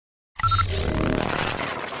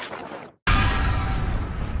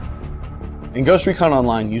In Ghost Recon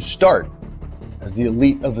Online, you start as the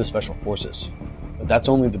elite of the Special Forces, but that's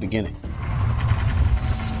only the beginning.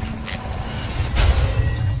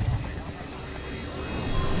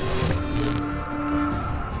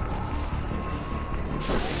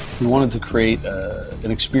 We wanted to create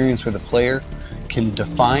an experience where the player can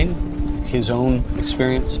define his own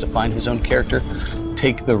experience, define his own character,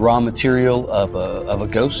 take the raw material of a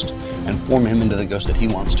ghost and form him into the ghost that he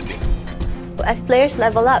wants to be. As players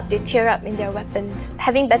level up, they tier up in their weapons.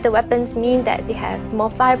 Having better weapons mean that they have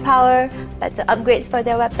more firepower, better upgrades for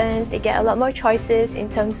their weapons, they get a lot more choices in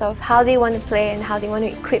terms of how they want to play and how they want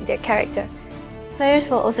to equip their character.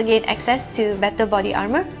 Players will also gain access to better body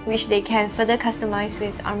armor, which they can further customize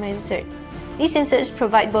with armor inserts. These inserts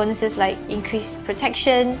provide bonuses like increased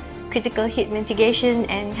protection, critical hit mitigation,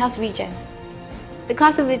 and health regen. The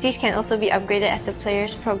class abilities can also be upgraded as the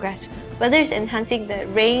players progress. Whether it's enhancing the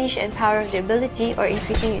range and power of the ability or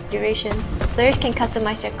increasing its duration, players can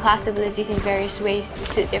customize their class abilities in various ways to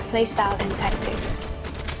suit their playstyle and tactics.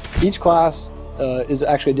 Each class is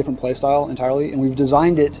actually a different playstyle entirely, and we've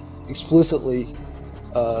designed it explicitly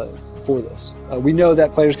for this. We know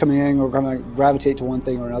that players coming in are going to gravitate to one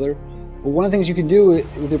thing or another, but one of the things you can do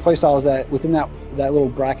with your playstyle is that within that little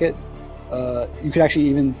bracket, you could actually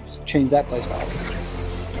even change that playstyle.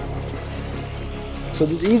 So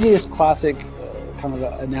the easiest classic kind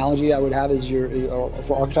of analogy I would have is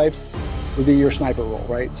for archetypes would be your sniper role,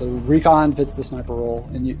 right? So Recon fits the sniper role,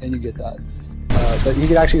 and you get that. But he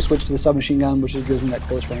could actually switch to the submachine gun, which gives him that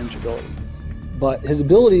close range ability. But his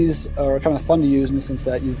abilities are kind of fun to use in the sense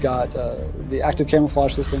that you've got the active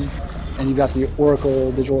camouflage system, and you've got the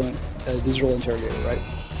Oracle digital interrogator, right?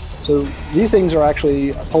 So these things are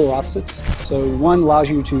actually polar opposites. So one allows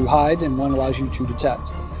you to hide, and one allows you to detect.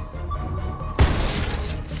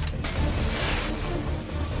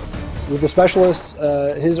 With the Specialist,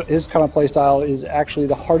 his kind of playstyle is actually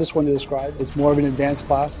the hardest one to describe. It's more of an advanced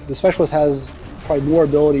class. The Specialist has probably more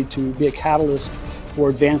ability to be a catalyst for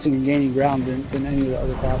advancing and gaining ground than any of the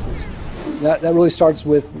other classes. That really starts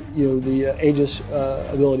with the Aegis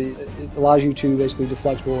ability. It allows you to basically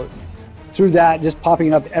deflect bullets. Through that, just popping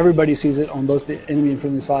it up, everybody sees it on both the enemy and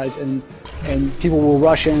friendly sides, and people will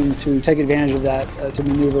rush in to take advantage of that to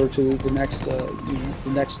maneuver to the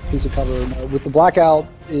next piece of cover. With the Blackout,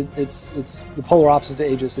 it's the polar opposite to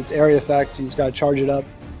Aegis. It's area effect. He's got to charge it up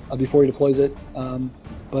before he deploys it,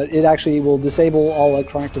 but it actually will disable all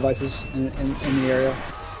electronic devices in the area.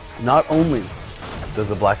 Not only does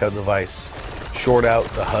the Blackout device short out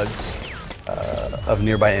the HUDs of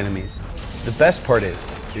nearby enemies, the best part is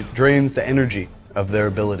it drains the energy of their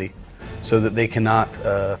ability so that they cannot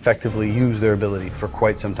effectively use their ability for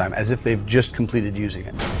quite some time, as if they've just completed using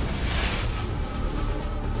it.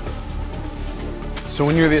 So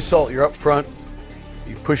when you're the Assault, you're up front,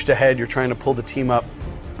 you've pushed ahead, you're trying to pull the team up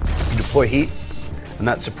to deploy heat, and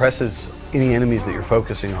that suppresses any enemies that you're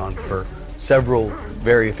focusing on for several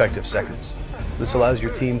very effective seconds. This allows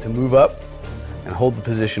your team to move up and hold the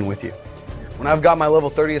position with you. When I've got my level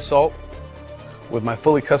 30 Assault, with my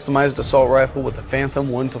fully customized assault rifle with a Phantom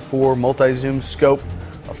 1:4 multi-zoom scope,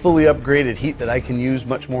 a fully upgraded heat that I can use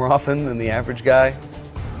much more often than the average guy,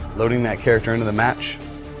 loading that character into the match,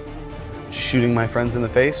 shooting my friends in the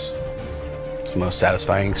face, it's the most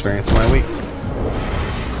satisfying experience of my week.